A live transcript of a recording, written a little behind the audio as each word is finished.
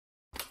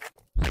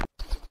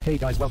Hey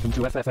guys, welcome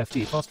to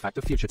FFFT, Fast Fact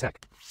of Future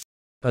Tech.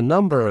 A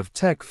number of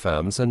tech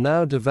firms are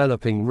now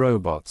developing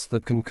robots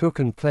that can cook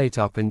and plate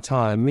up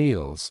entire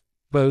meals,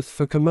 both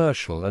for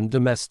commercial and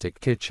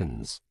domestic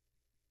kitchens.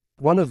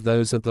 One of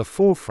those at the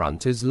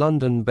forefront is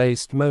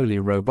London-based Moley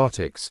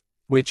Robotics,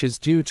 which is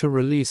due to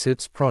release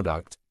its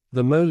product,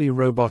 the Moley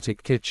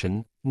Robotic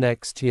Kitchen,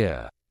 next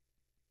year.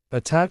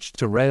 Attached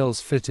to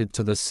rails fitted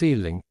to the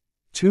ceiling,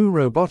 2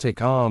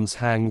 robotic arms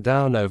hang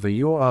down over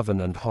your oven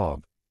and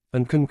hob,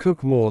 and can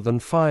cook more than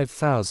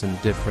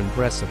 5,000 different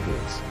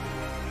recipes.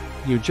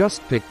 You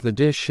just pick the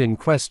dish in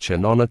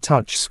question on a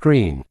touch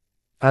screen.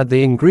 Add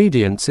the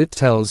ingredients it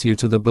tells you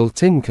to the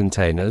built-in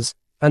containers,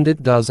 and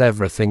it does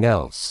everything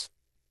else.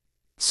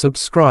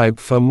 Subscribe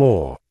for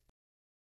more.